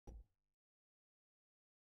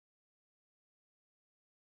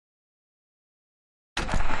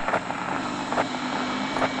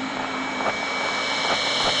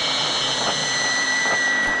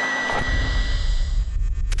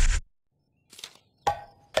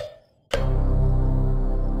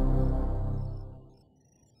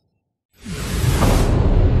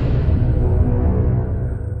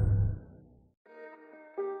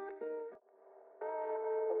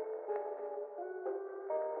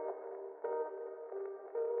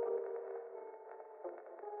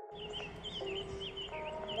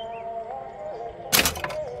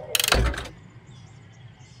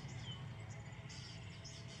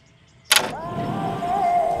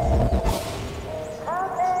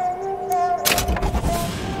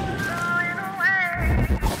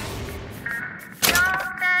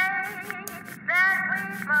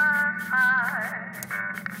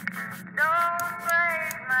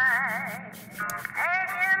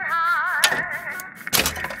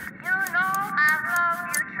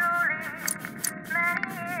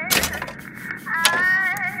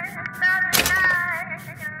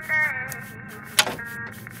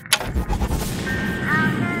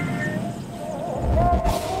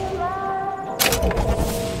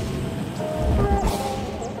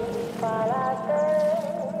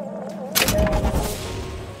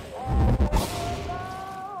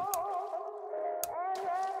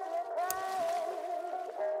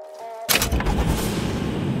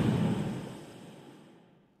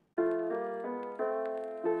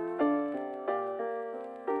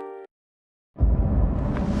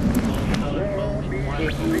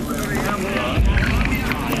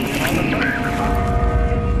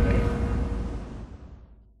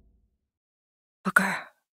Booker,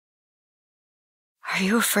 are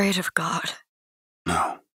you afraid of God?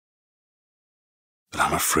 No. But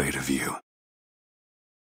I'm afraid of you.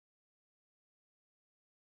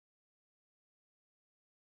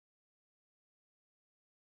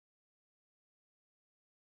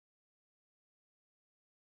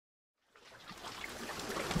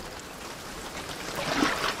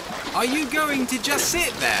 Are you going to just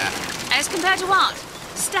sit there? As compared to what?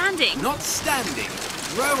 Standing? Not standing.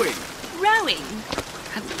 Rowing. Rowing?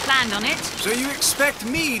 Hadn't planned on it. So you expect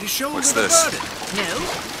me to shoulder What's the this? burden? No.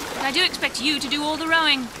 But I do expect you to do all the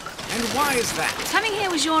rowing. And why is that? Coming here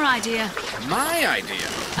was your idea. My idea?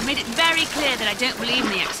 I made it very clear that I don't believe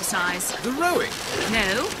in the exercise. The rowing?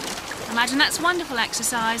 No. Imagine that's wonderful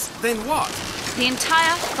exercise. Then what? The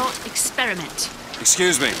entire thought experiment.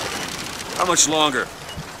 Excuse me. How much longer?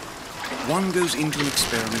 One goes into an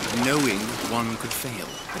experiment knowing one could fail.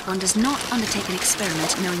 But one does not undertake an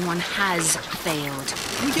experiment knowing one has failed.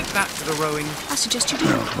 Can we get back to the rowing? I suggest you do.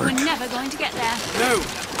 We're never going to get there. No,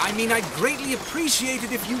 I mean I'd greatly appreciate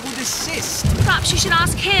it if you would assist. Perhaps you should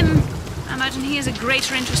ask him. I imagine he has a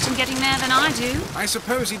greater interest in getting there than I do. I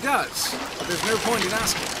suppose he does, but there's no point in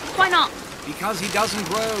asking. Why not? Because he doesn't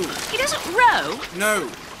row. He doesn't row? No,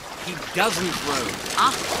 he doesn't row.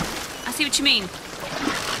 Ah, I see what you mean.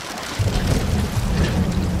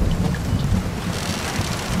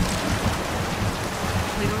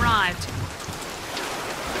 We've arrived.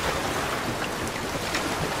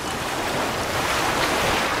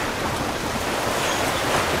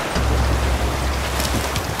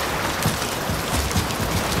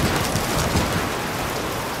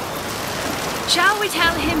 Shall we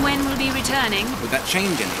tell him when we'll be returning? Would that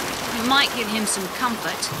change anything? It might give him some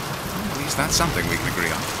comfort. At least that's something we can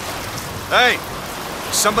agree on. Hey!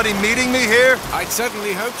 Somebody meeting me here? I'd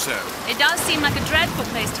certainly hope so. It does seem like a dreadful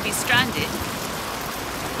place to be stranded.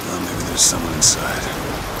 Well, maybe there's someone inside.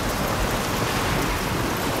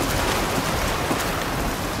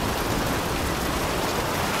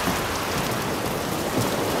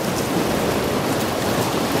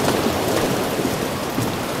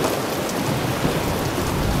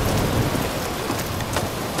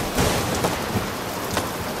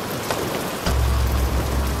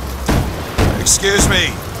 Excuse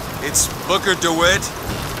me, it's Booker DeWitt.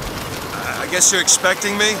 I guess you're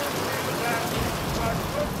expecting me?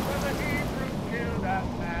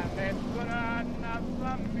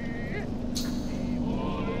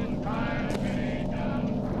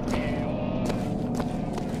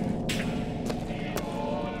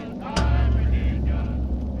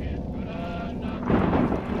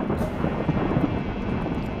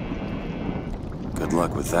 Good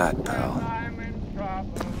luck with that, pal.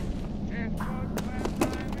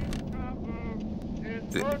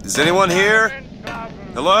 Is anyone here?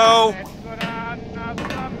 Hello?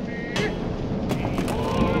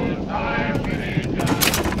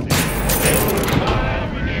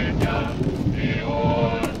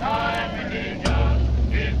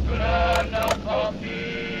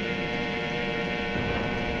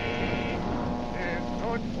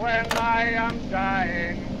 When I am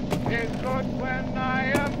dying, it's good when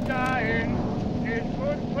I am dying, it's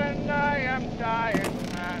good when I am dying,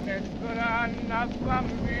 and it's good enough for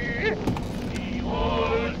me. The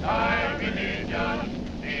old-time religion,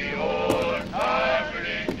 the old-time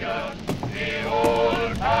religion, the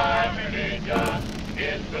old-time religion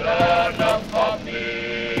is good enough for me.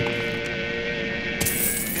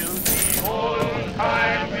 The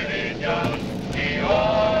old-time religion, the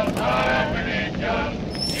old-time religion,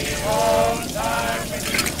 the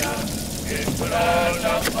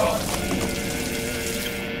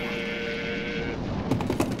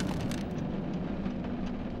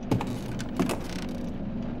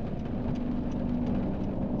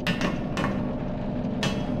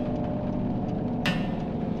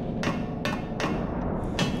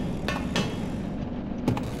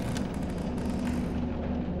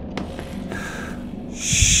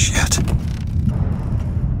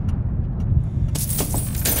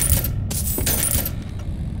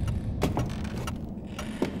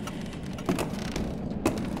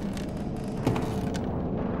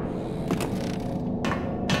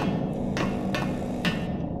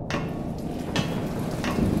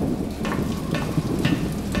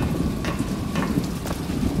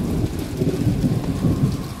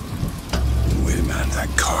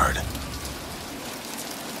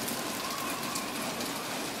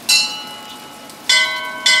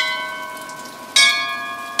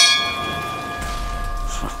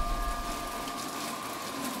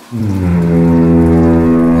What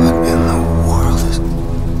in the world is...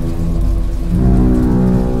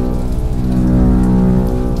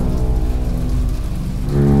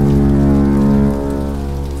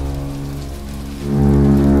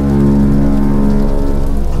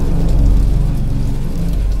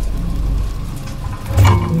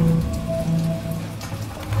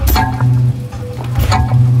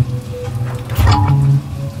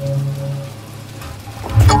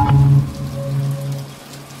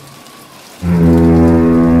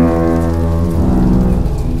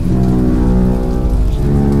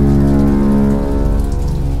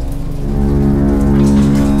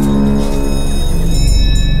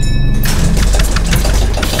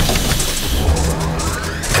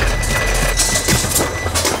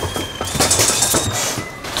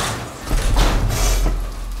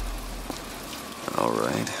 All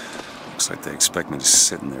right. Looks like they expect me to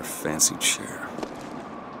sit in their fancy chair.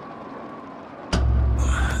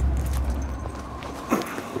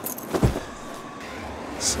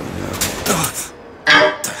 So now...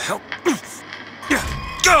 what the hell?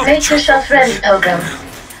 Go! Make yourself ready, Pilgrim.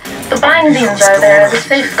 The bindings are there as a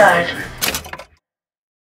safeguard.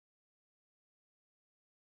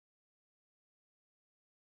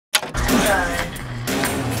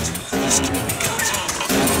 This can't be good.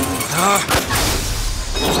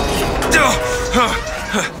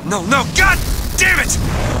 No, no, God damn it!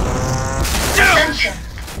 Ascension.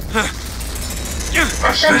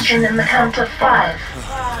 Ascension in the count of 5.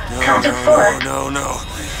 Count of 4. No.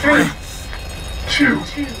 3, 2,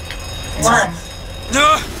 1.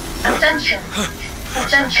 No! Ascension.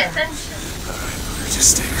 Ascension.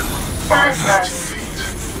 Just stay calm. 5,000 feet.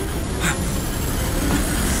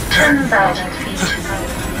 10,000 feet.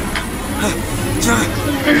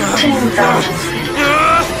 15,000 feet.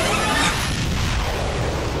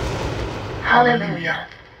 Hallelujah.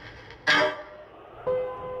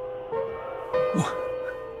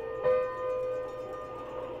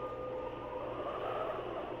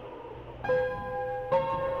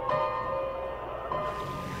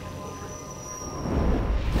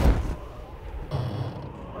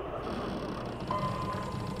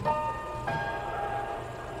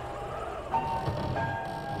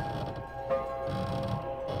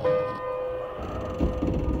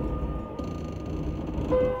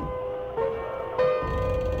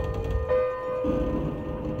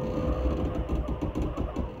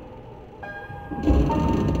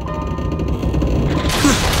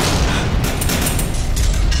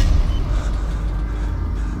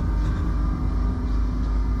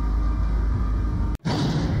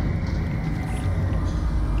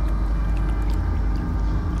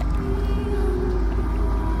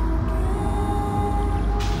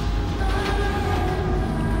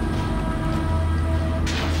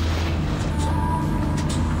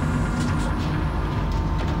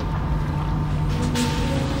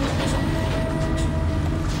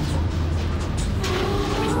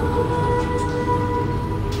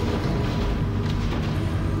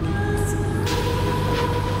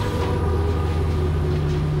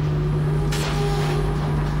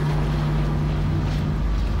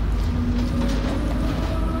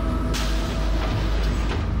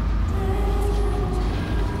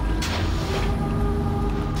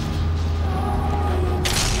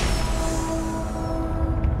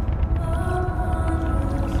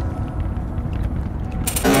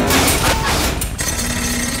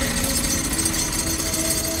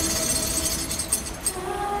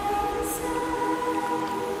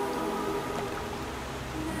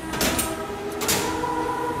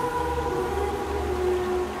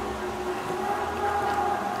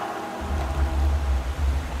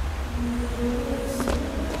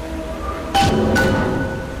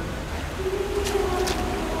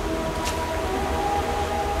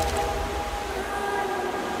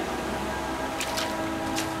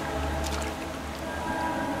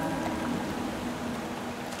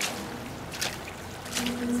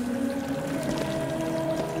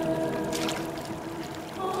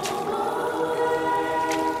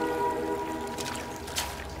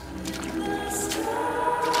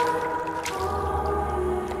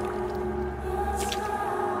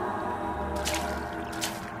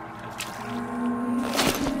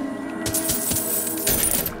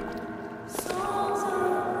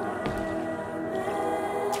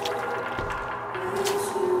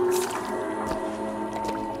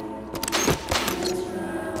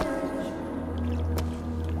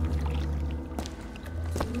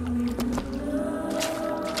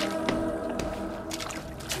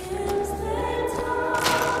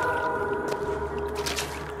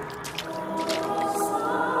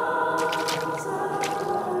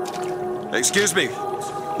 Excuse me,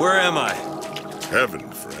 where am I?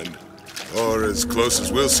 Heaven, friend. Or as close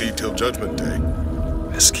as we'll see till Judgment Day.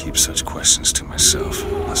 Best keep such questions to myself,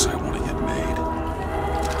 unless I want to get made.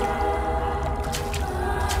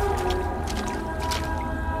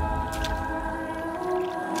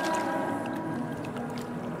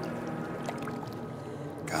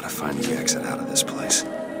 Gotta find the exit out of this place.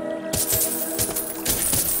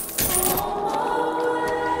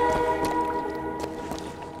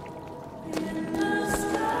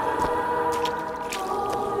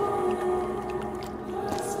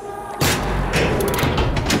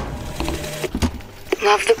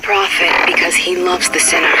 Love the prophet because he loves the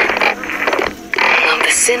sinner. Love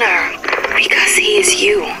the sinner because he is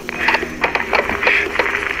you.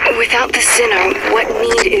 Without the sinner, what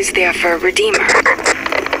need is there for a redeemer?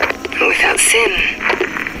 Without sin,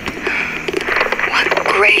 what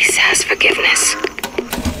grace has forgiveness?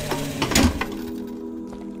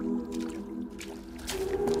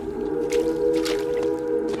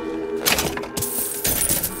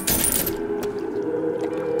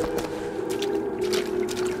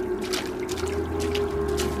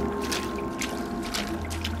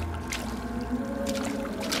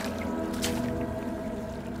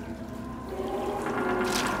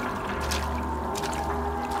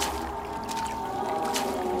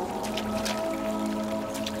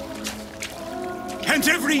 And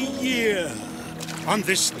every year, on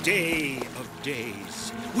this day of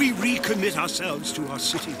days, we recommit ourselves to our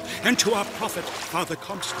city and to our prophet, Father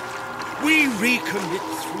Comstock. We recommit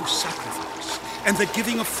through sacrifice and the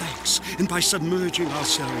giving of thanks, and by submerging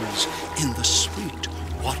ourselves in the sweet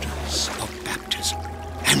waters of baptism.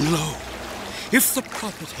 And lo, if the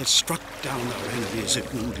prophet had struck down our enemies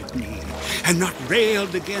at wounded knee and not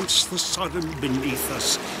railed against the Sodom beneath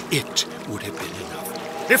us, it would have been enough.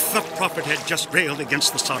 If the prophet had just railed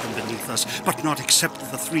against the Sodom beneath us, but not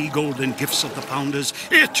accepted the 3 golden gifts of the founders,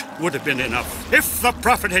 it would have been enough. If the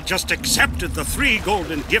prophet had just accepted the 3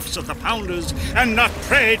 golden gifts of the founders and not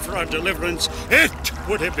prayed for our deliverance, it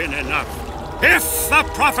would have been enough. If the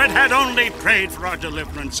prophet had only prayed for our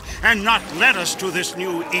deliverance and not led us to this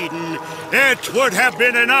new Eden, it would have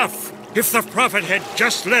been enough. If the prophet had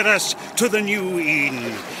just led us to the new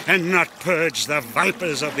Eden and not purged the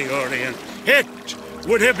vipers of the Orient, it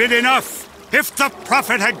would have been enough. If the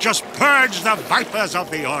prophet had just purged the vipers of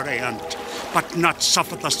the Orient, but not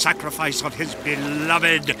suffered the sacrifice of his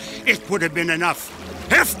beloved, it would have been enough.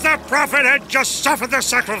 If the prophet had just suffered the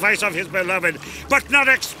sacrifice of his beloved, but not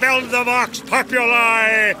expelled the vox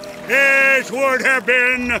populi, it would have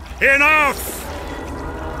been enough.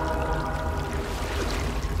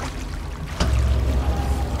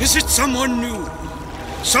 Is it someone new?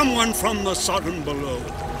 Someone from the Sodom below,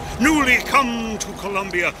 newly come to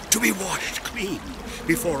Columbia to be washed clean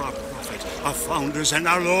before our prophet, our founders, and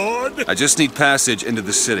our Lord? I just need passage into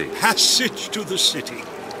the city. Passage to the city.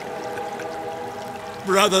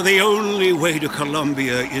 Brother, the only way to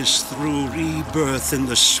Columbia is through rebirth in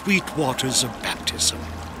the sweet waters of baptism.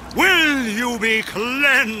 Will you be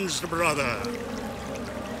cleansed, brother?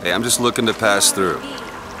 Hey, I'm just looking to pass through.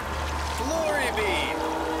 Glory be!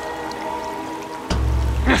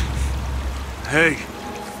 Hey.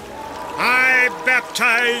 I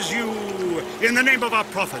baptize you in the name of our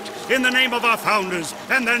prophet, in the name of our founders,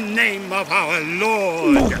 and the name of our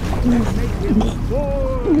Lord.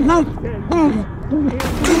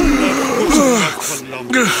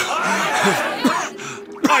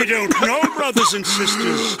 I don't know, brothers and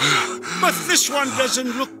sisters, but this one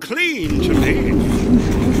doesn't look clean to me.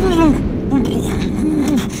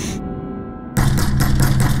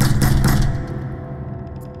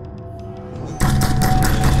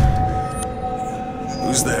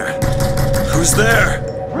 Who's there? Who's there?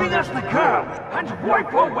 Bring us the girl and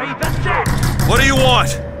wipe away the debt! What do you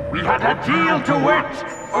want? We had a deal to it!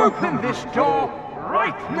 Open this door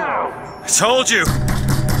right now! I told you!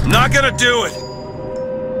 I'm not gonna do it!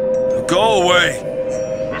 Now go away!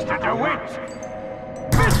 Mr. DeWitt!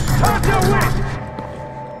 Mr. DeWitt!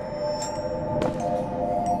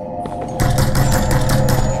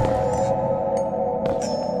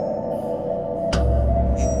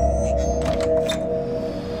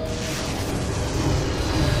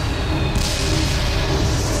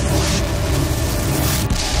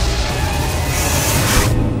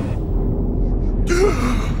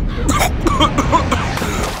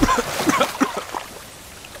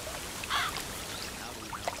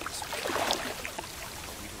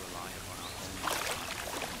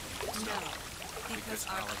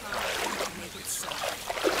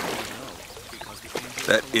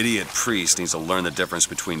 That idiot priest needs to learn the difference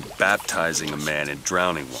between baptizing a man and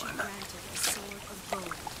drowning one.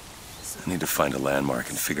 I need to find a landmark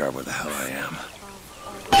and figure out where the hell I am.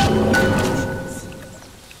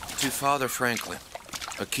 To Father Franklin,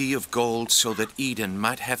 a key of gold so that Eden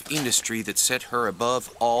might have industry that set her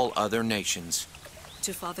above all other nations.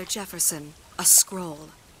 To Father Jefferson, a scroll,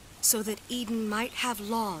 so that Eden might have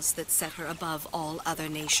laws that set her above all other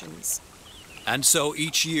nations. And so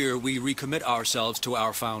each year we recommit ourselves to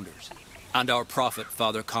our founders and our prophet,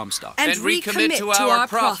 Father Comstock. And recommit to our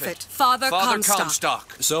prophet, Father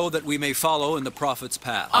Comstock. So that we may follow in the prophet's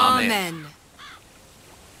path. Amen.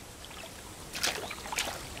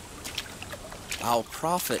 Our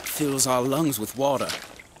prophet fills our lungs with water,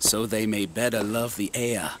 so they may better love the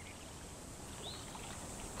air.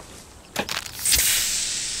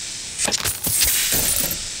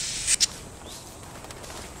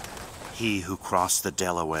 He who crossed the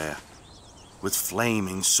Delaware, with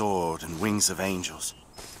flaming sword and wings of angels,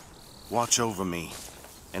 watch over me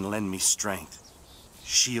and lend me strength.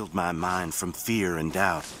 Shield my mind from fear and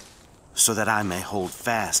doubt, so that I may hold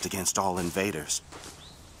fast against all invaders.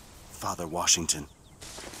 Father Washington,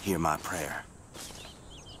 hear my prayer.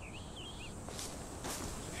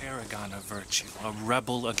 Paragon of virtue, a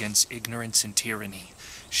rebel against ignorance and tyranny,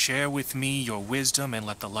 share with me your wisdom and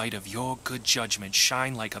let the light of your good judgment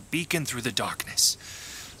shine like a beacon through the darkness.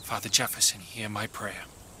 Father Jefferson, hear my prayer.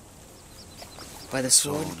 By the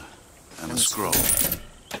sword and the scroll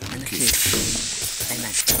and the key.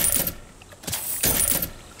 Amen.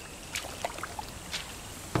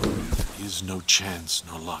 Is no chance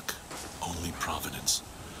nor luck, only providence.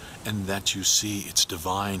 And that you see its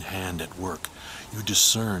divine hand at work, you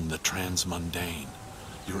discern the transmundane.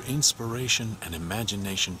 Your inspiration and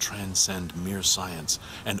imagination transcend mere science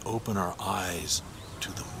and open our eyes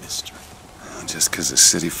to the mystery. Just 'cause the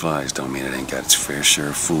city flies don't mean it ain't got its fair share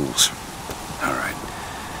of fools. All right.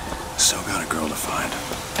 Still got a girl to find.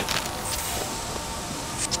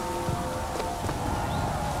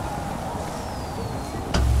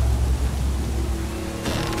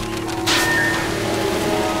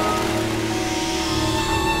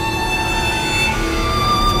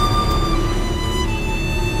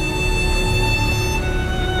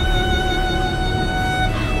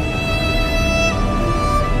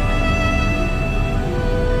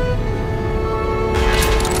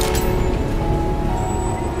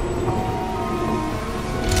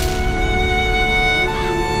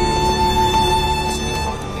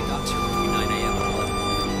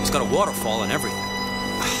 Waterfall and everything.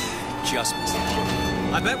 Just missed it.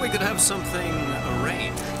 I bet we could have something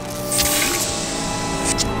arranged.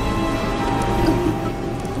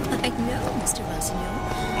 I know, Mr. Rossignol.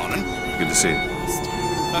 Morning. Good to see you. Mr.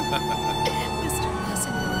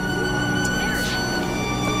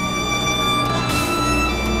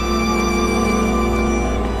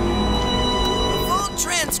 A full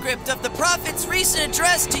transcript of the prophet's recent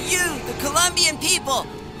address to you, the Colombian people,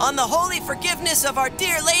 on the holy forgiveness of our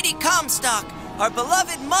dear Lady Comstock, our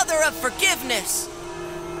beloved Mother of Forgiveness.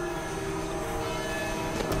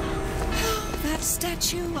 That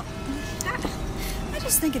statue, I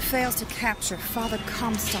just think it fails to capture Father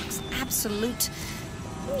Comstock's absolute,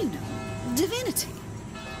 divinity.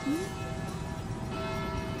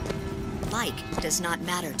 Like does not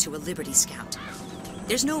matter to a Liberty Scout.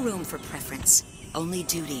 There's no room for preference, only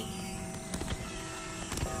duty.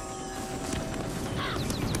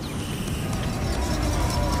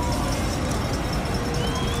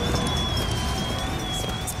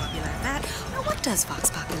 What does Vox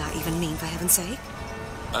Populi even mean, for heaven's sake?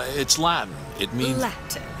 It's Latin. It means...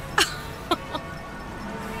 Latin.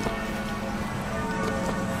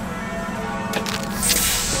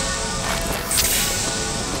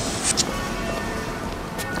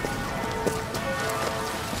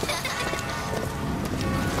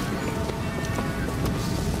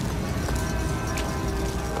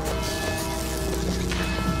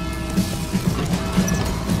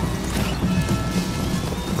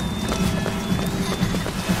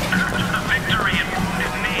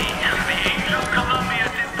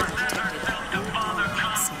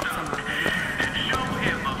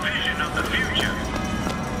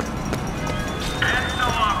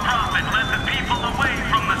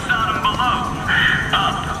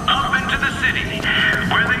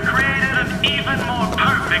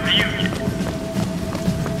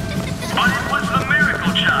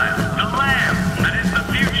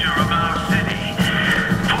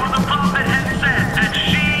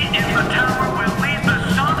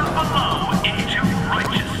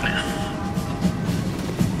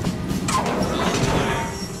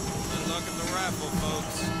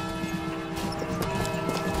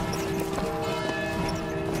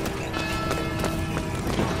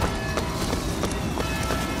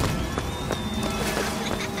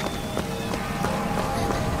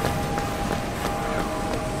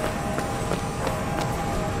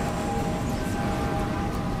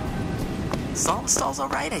 Hollenstall's all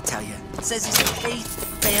right, I tell you. Says he's faith,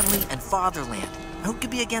 family, and fatherland. Who could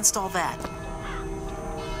be against all that?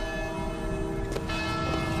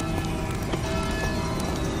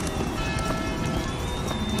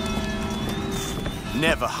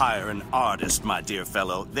 Never hire an artist, my dear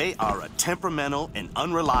fellow. They are a temperamental and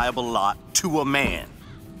unreliable lot to a man.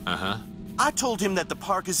 Uh-huh. I told him that the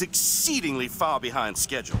park is exceedingly far behind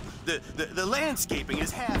schedule. The landscaping is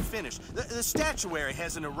half finished. The statuary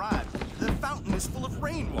hasn't arrived. The fountain is full of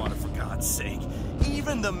rainwater, for God's sake.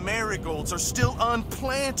 Even the marigolds are still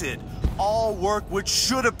unplanted. All work which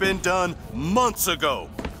should have been done months ago.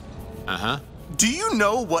 Uh-huh. Do you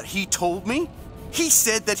know what he told me? He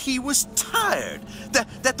said that he was tired,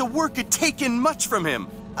 that the work had taken much from him.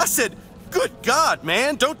 I said, good God,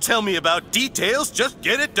 man, don't tell me about details, just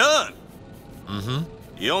get it done. Mm-hmm.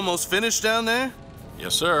 You almost finished down there?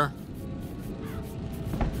 Yes, sir.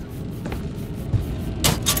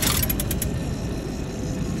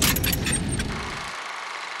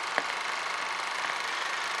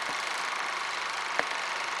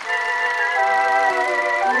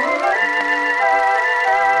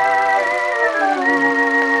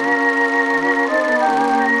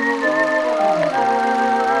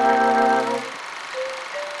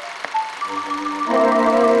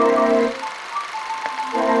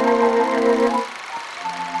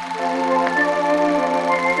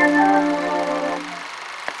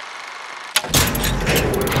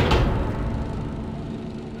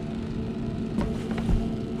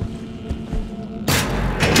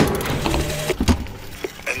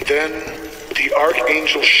 Then the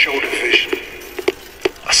Archangel showed a vision.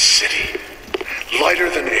 A city, lighter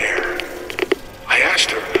than air. I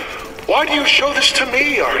asked her, why do you show this to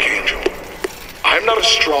me, Archangel? I'm not a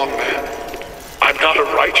strong man. I'm not a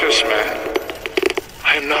righteous man.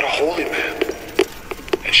 I am not a holy man.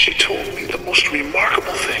 And she told me the most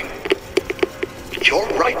remarkable thing. You're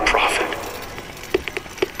right, prophet.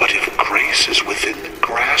 But if grace is within the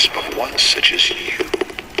grasp of one such as you,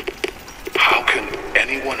 how can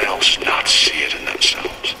anyone else not see it in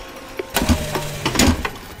themselves?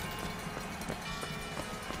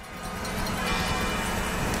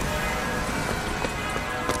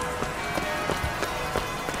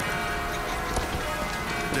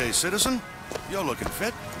 Hey, citizen. You're looking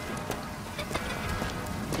fit.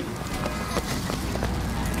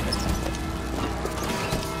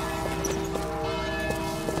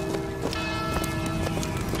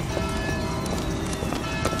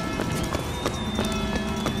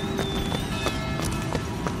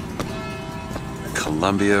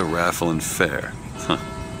 Columbia Raffle and Fair. Huh.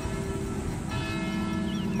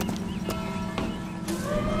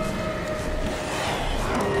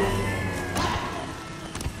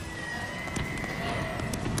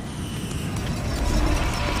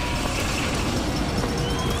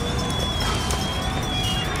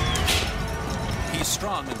 He's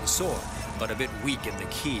strong in the sword, but a bit weak in the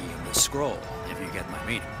key and the scroll, if you get my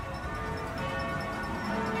meaning.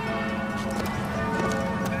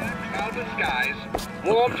 Cloudless skies,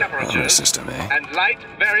 warm temperatures, system, eh? and light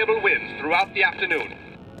variable winds throughout the afternoon.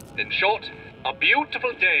 In short, a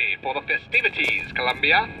beautiful day for the festivities,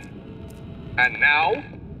 Columbia. And now,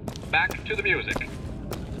 back to the music.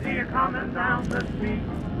 See you coming down the street.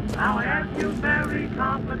 Now I ask you very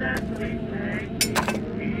confidently, take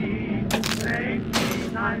me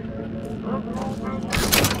nice. Look over one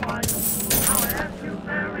more Now I ask you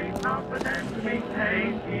very confidently,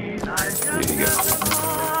 take me nice. Just get the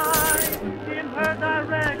line in her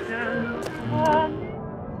direction.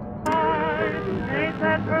 Ain't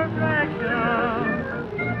that perfection?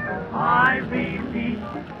 I repeat,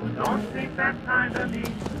 don't think that kind of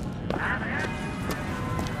neat.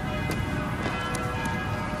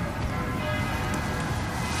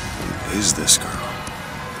 Who is this girl?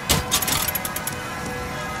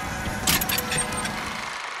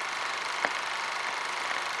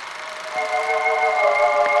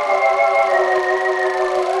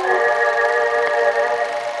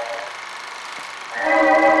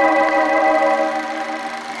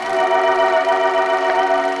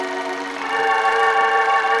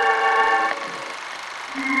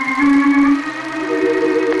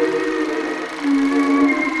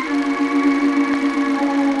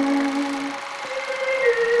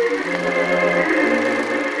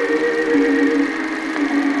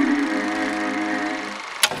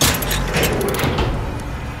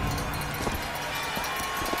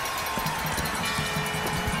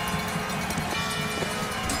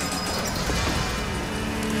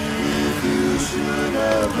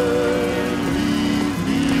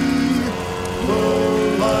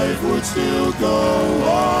 Still go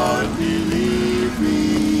on, believe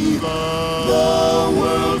me, the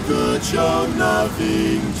world could show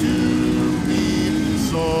nothing to me.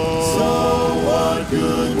 So what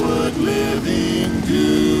good would living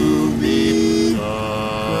do me?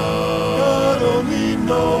 God only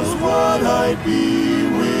knows what I'd be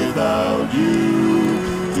without you.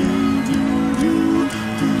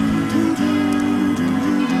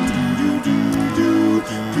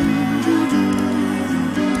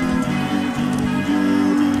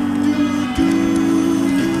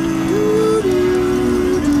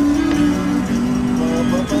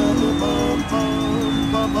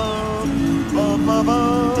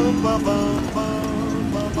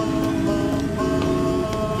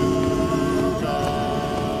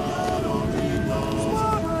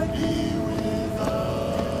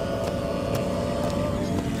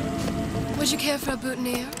 Would you care for a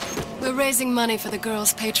boutonniere? We're raising money for the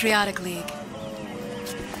Girls' Patriotic League.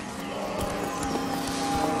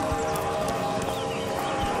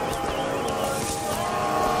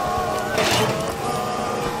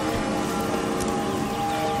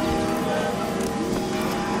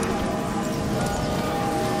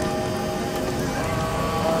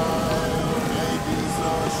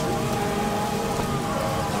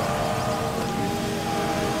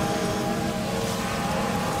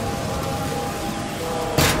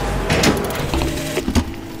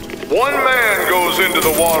 One man goes into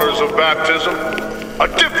the waters of baptism, a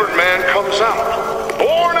different man comes out,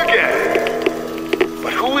 born again.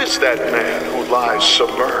 But who is that man who lies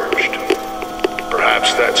submerged?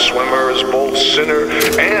 Perhaps that swimmer is both sinner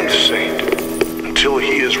and saint, until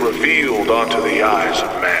he is revealed onto the eyes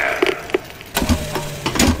of man.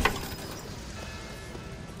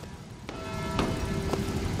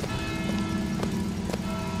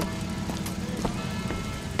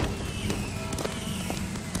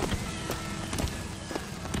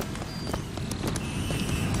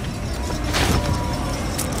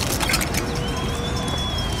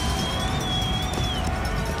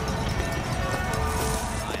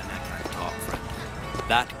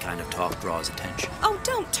 That kind of talk draws attention. Oh,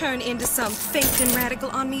 don't turn into some faked and radical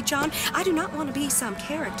on me, John. I do not want to be some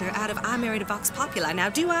character out of I Married a Vox Populi, now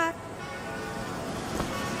do I?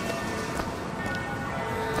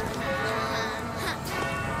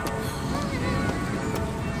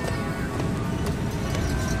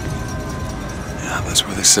 Yeah, that's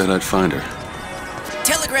where they said I'd find her.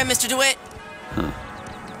 Telegram, Mr. DeWitt. Huh.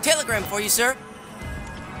 Telegram for you, sir.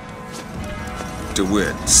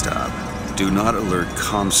 DeWitt, stop. Do not alert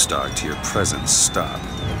Comstock to your presence. Stop.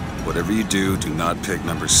 Whatever you do, do not pick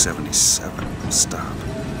number 77. Stop.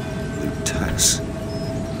 Leave Tess.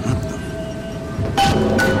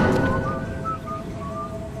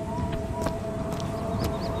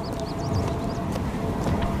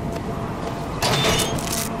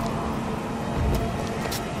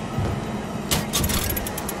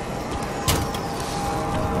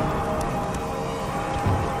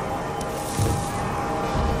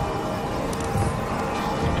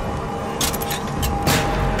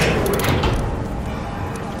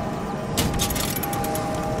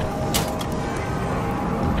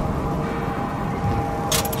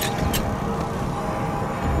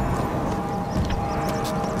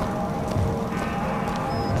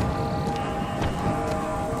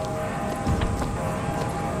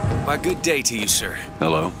 Why, good day to you, sir.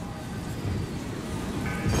 Hello.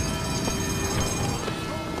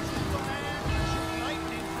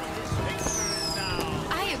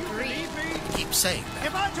 I agree. Keep saying that.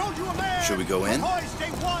 If I told you a man Should we go in? could hoist a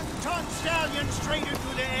one-ton stallion straight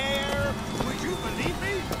into the air, would you believe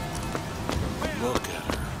me? Look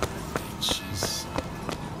at her. She's...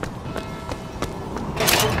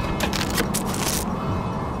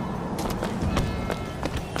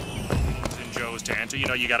 And Joe's Tanta, you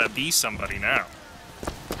know you gotta be somebody now.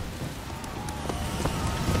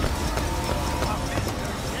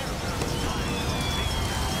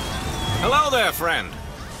 Hello there, friend.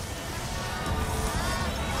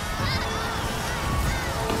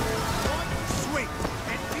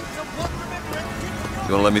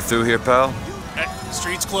 You wanna let me through here, pal? Hey,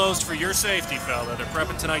 street's closed for your safety, fella. They're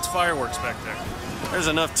prepping tonight's fireworks back there. There's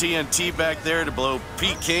enough TNT back there to blow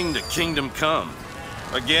Peking to Kingdom Come.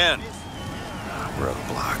 Again. We're out of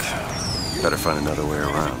block. Better find another way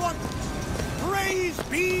around. Praise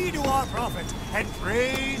be to our prophet, and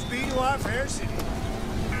praise be to our fair city.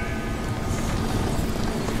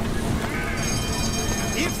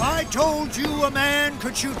 If I told you a man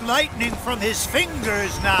could shoot lightning from his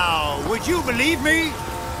fingers now, would you believe me?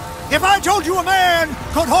 If I told you a man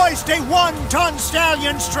could hoist a one-ton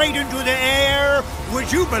stallion straight into the air,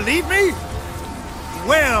 would you believe me?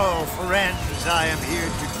 Well, friends, I am here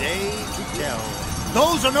today to tell.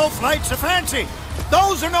 Those are no flights of fancy.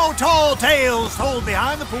 Those are no tall tales told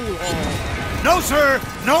behind the pool hall. No, sir,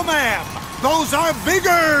 no, ma'am. Those are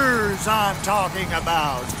biggers I'm talking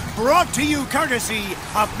about. Brought to you courtesy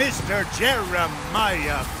of Mr.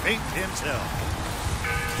 Jeremiah Fink himself.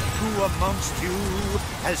 Who amongst you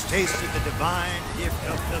has tasted the divine gift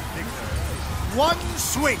of the bigger? One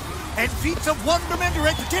swing and feats of wonderment are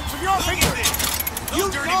at the tips of your fingers. You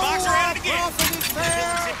dirty boxer at it again.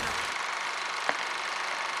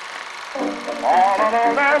 All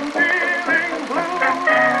of them feeling blue.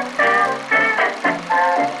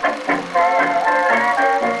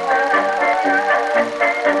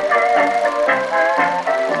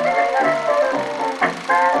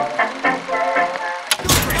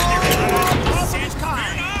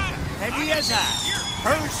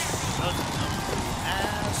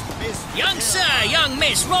 Young sir, young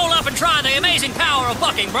miss, roll up and try the amazing power of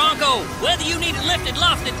bucking bronco. Whether you need it lifted,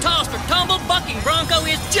 lofted, tossed, or tumbled, bucking bronco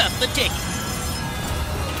is just the ticket.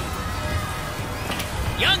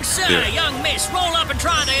 Young sir, young miss, roll up and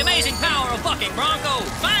try the amazing power of bucking bronco.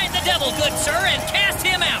 Find the devil, good sir, and cast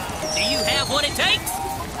him out. Do you have what it takes?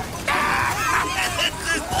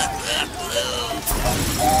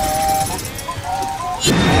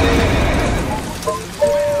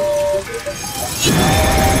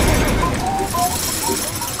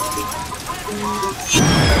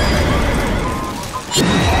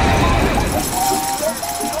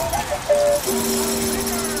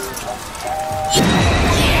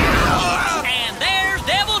 And there's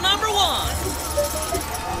devil number one.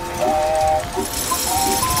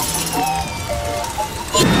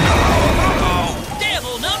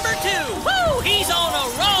 Devil number two. Woo! He's on a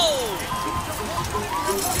roll.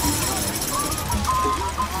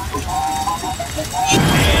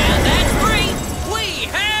 And that's three. We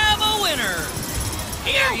have a winner.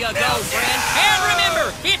 Here you go, friend. And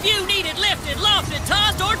remember, if you need it lifted, lofted,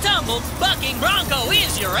 tossed, or tumbled, bucking bronco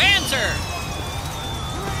is your answer.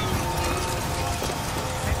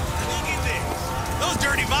 Look at this. Those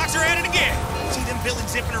dirty boxer at it again. See them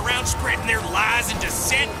villains zipping around, spreading their lies and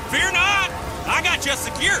dissent? Fear not. I got you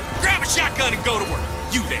secure. Grab a shotgun and go to work.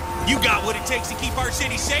 You there. You got what it takes to keep our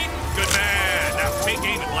city safe? Good man. Now take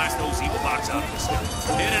aim and blast those evil box out of the sky.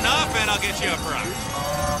 Hit enough and I'll get you a prize.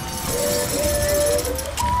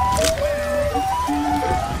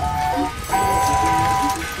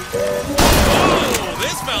 Oh,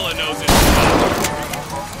 this fella knows his stuff.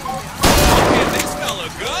 Look at this fella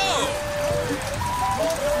go.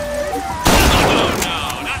 No,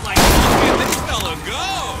 not like look at this fella go.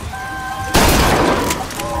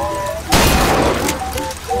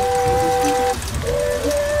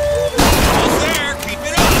 Almost there, keep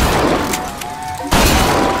it up.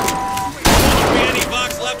 Won't be any box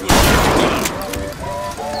left with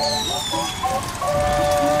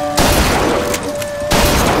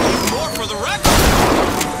more for the record.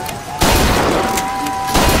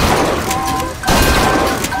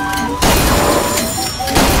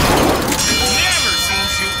 Never seen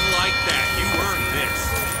shooting like that. You earned this.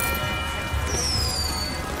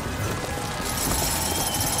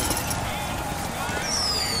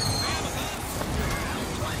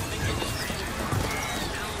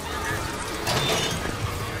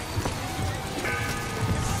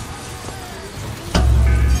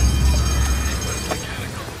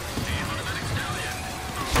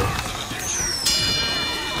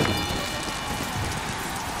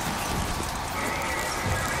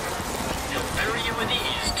 He'll ferry you with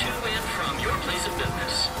ease to and from your place of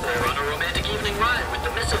business, or on a romantic evening ride with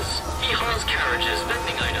the missus. He hauls carriages,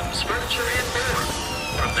 vending items, furniture, and more.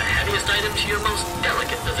 From the heaviest item to your most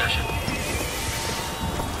delicate possession.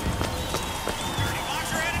 Dirty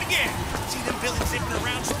boxer at it again. See them villains zipping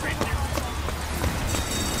around, spreading their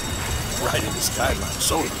Riding the Skyline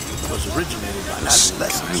soda was originated by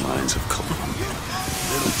adolescents. Skylines of Colombia.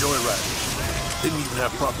 Little joyriders didn't even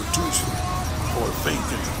have proper tools for it. Or Fink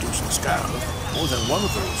introduced the Skyhook. More than one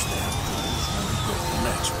of those damn tools only built the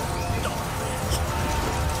next one.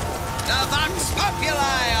 The Vox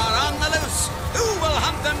Populi are on the loose. Who will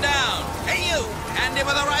hunt them down? Hey, you, handy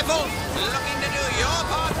with a rifle, looking to do your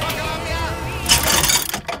part for Columbia?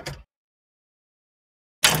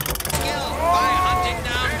 Skill by hunting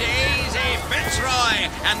down Daisy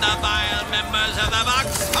Fitzroy and the vile members of the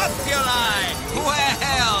Vox Populi.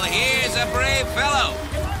 Well, here's a brave fellow.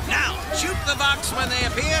 Now, shoot the Vox when they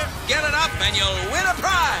appear, get it up, and you'll win a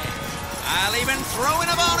prize. I'll even throw in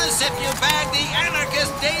a bonus if you bag the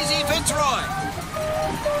anarchist Daisy Fitzroy.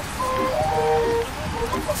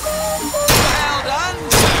 Well done,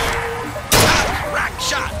 sir. A crack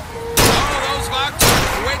shot. All those Vox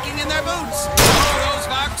are quaking in their boots. All those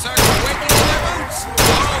Vox are quaking in their boots.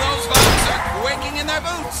 All those Vox are quaking in their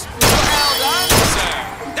boots. Well done,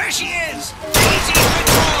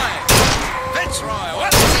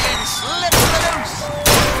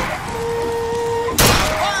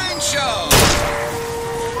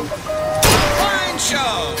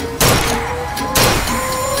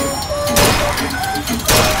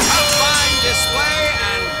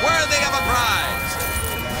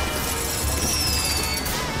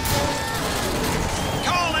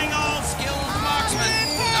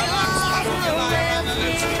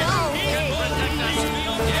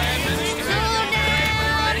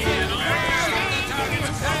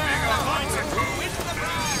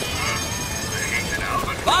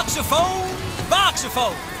 Voxophone!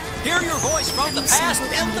 Voxophone! Hear your voice from the past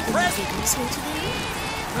and the present!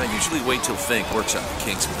 I usually wait till Fink works out the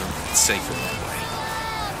kinks with them. It's safer that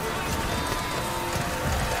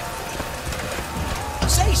way.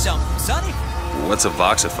 Say something, Sonny. What's a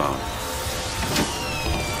voxophone?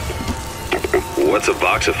 What's a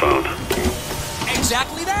voxophone?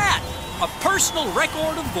 Exactly that! A personal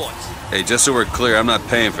record of voice. Hey, just so we're clear, I'm not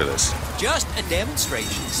paying for this. Just a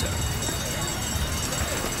demonstration, sir.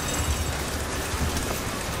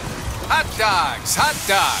 Hot dogs, hot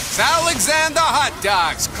dogs, Alexander hot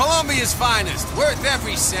dogs, Colombia's finest, worth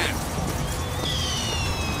every cent.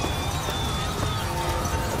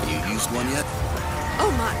 You used one yet?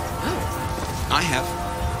 Oh my. I have.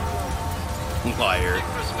 Liar.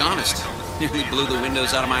 Honest. Nearly blew the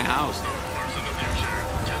windows out of my house.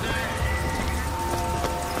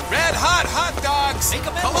 Red hot hot dogs. Make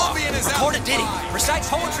a memoir. Colombian is Record out a ditty. Recite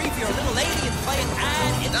poetry for your little lady and play an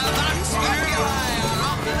ad in the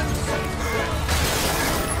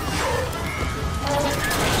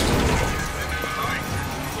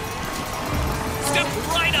Step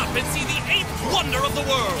right up and see the eighth wonder of the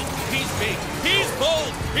world. He's big, he's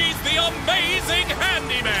bold, he's the amazing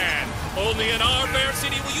handyman. Only in our fair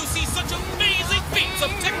city will you see such amazing feats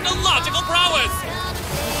of technological prowess.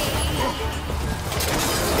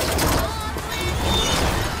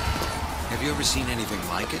 Have you ever seen anything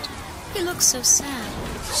like it? He looks so sad.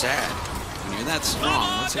 Sad? When you're that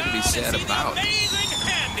strong, what's there to be sad about? Amazing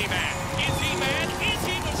handyman. Is he man? Is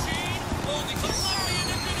he machine? Only Colombian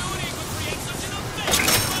ingenuity could create such an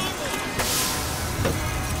amazing marvel.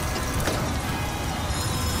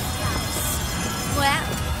 Well,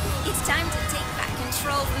 it's time to take back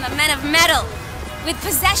control from the men of metal. With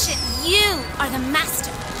possession, you are the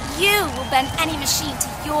master. You will bend any machine to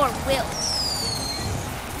your will.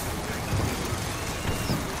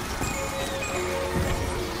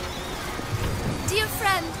 Dear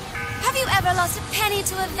friend, have you ever lost a penny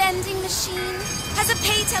to a vending machine? Has a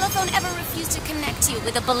pay telephone ever refused to connect you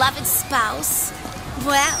with a beloved spouse?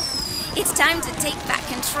 Well, it's time to take back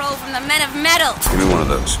control from the men of metal. Give me one of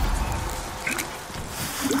those.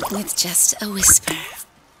 With just a whisper,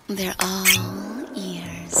 they're all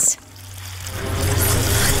ears.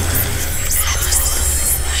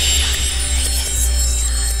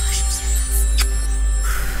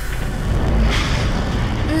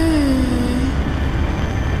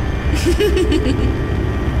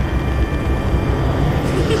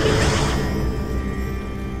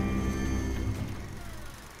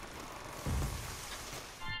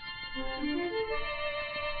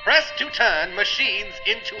 Press to turn machines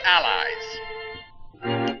into allies.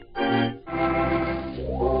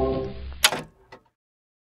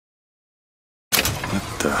 What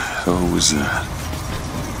the hell was that?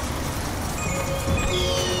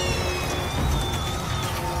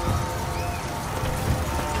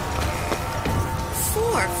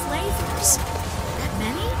 Four flavors? That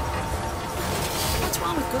many? What's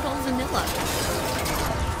wrong with good old vanilla?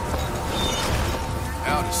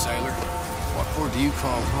 Howdy, sailor. What port do you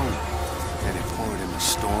call home? Any port in the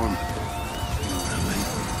storm? You know what I mean?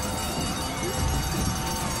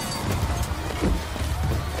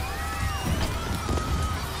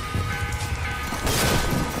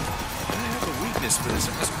 I have a weakness for this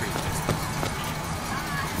ice cream.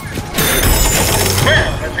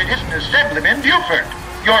 Well, as it isn't Assemblyman Buford,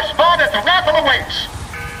 your spot at the raffle awaits.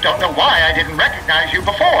 Don't know why I didn't recognize you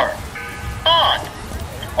before. Odd.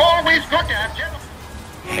 Always good to have gentlemen.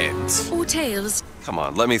 Heads. Or tails. Come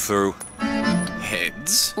on, let me through.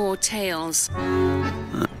 Heads? Or tails.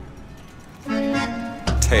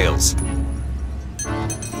 Tails.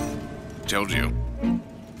 Told you.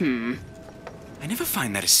 I never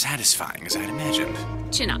find that as satisfying as I'd imagined.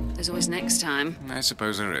 Chin up. There's always next time. I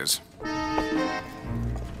suppose there is.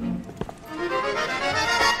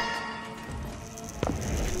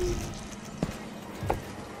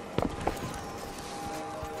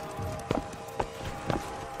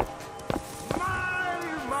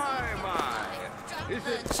 Is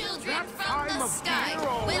it Children that from time the of sky. year Will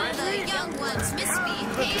already? the young ones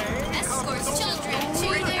misbehave? Escorts children to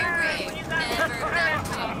their grave. Never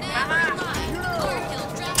baptized, never lied, or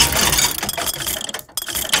he'll drop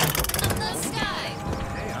from the sky.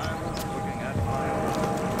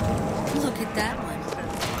 Look at that one.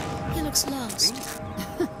 He looks lost.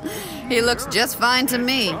 He looks just fine to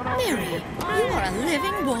me. Mary, you are a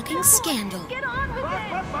living, walking scandal.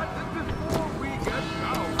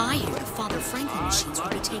 I hear the Father Franklin machines will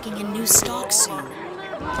be taking in new stock soon.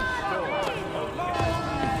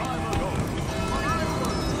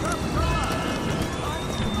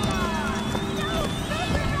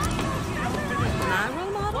 My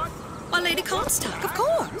role model? Well, Lady Comstock, of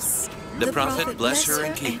course. The prophet bless her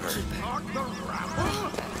and keep her.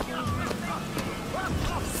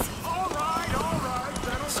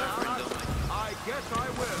 I guess I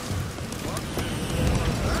will.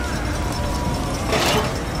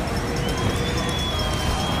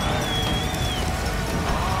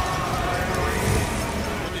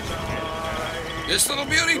 This little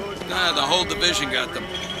beauty? Nah, the whole division got them.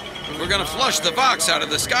 If we're gonna flush the Vox out of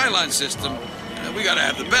the Skyline system, we gotta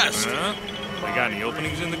have the best. We got any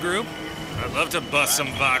openings in the group? I'd love to bust some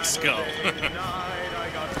Vox skull.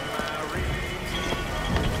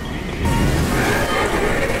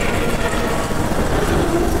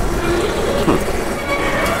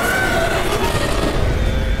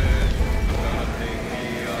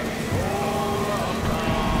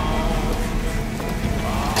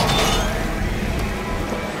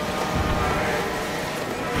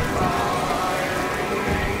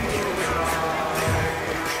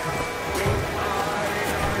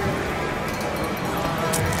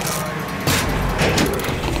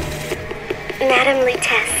 Madam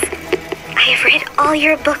Lutece, I have read all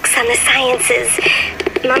your books on the sciences.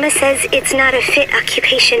 Mama says it's not a fit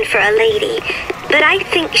occupation for a lady, but I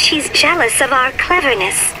think she's jealous of our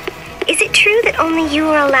cleverness. Is it true that only you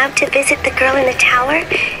are allowed to visit the girl in the tower?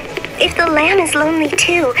 If the lamb is lonely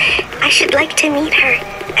too, I should like to meet her,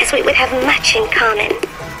 as we would have much in common.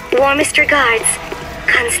 Warmest regards,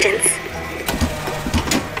 Constance.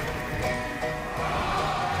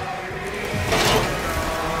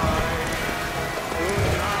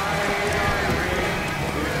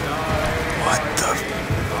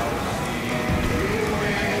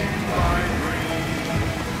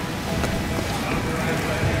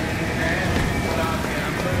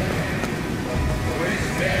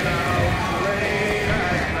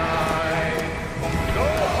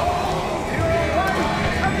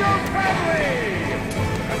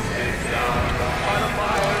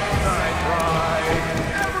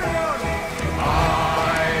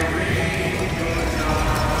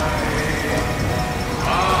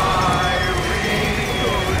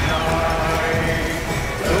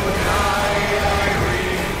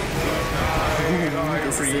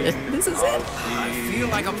 This is it. I feel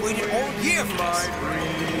like I've waited all year for this.